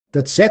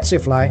The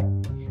tsetse fly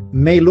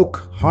may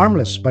look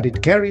harmless, but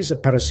it carries a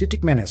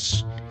parasitic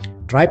menace,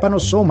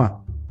 Trypanosoma,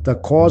 the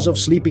cause of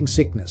sleeping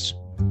sickness.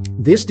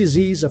 This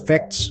disease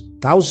affects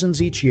thousands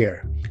each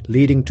year,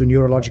 leading to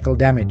neurological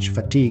damage,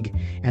 fatigue,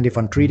 and if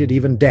untreated,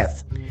 even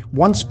death.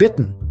 Once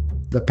bitten,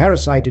 the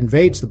parasite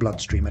invades the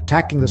bloodstream,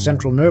 attacking the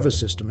central nervous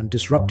system and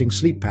disrupting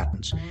sleep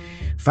patterns.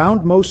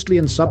 Found mostly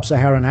in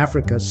sub-Saharan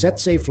Africa,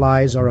 tsetse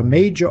flies are a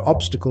major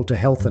obstacle to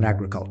health and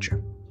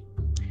agriculture.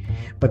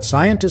 But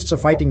scientists are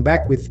fighting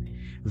back with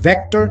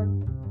vector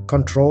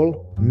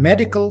control,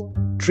 medical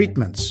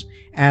treatments,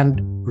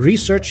 and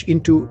research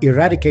into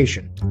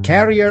eradication.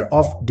 Carrier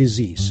of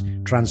disease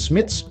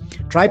transmits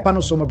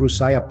Trypanosoma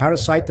brucei, a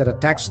parasite that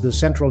attacks the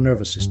central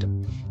nervous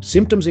system.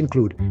 Symptoms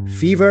include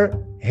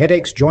fever,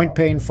 headaches, joint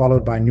pain,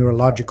 followed by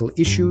neurological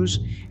issues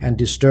and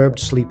disturbed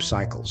sleep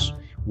cycles.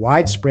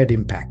 Widespread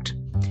impact.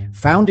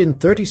 Found in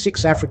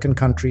 36 African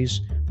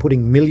countries,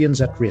 putting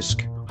millions at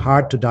risk.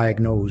 Hard to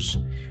diagnose.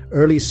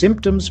 Early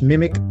symptoms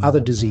mimic other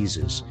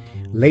diseases.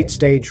 Late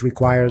stage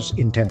requires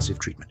intensive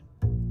treatment.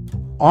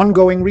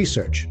 Ongoing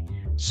research.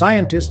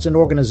 Scientists and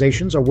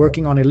organizations are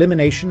working on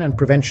elimination and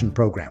prevention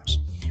programs.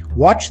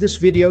 Watch this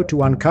video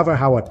to uncover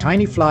how a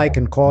tiny fly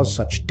can cause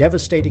such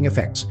devastating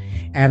effects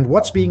and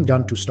what's being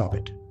done to stop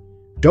it.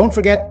 Don't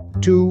forget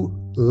to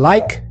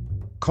like,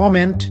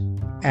 comment,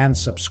 and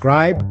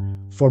subscribe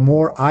for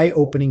more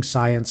eye-opening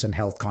science and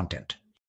health content.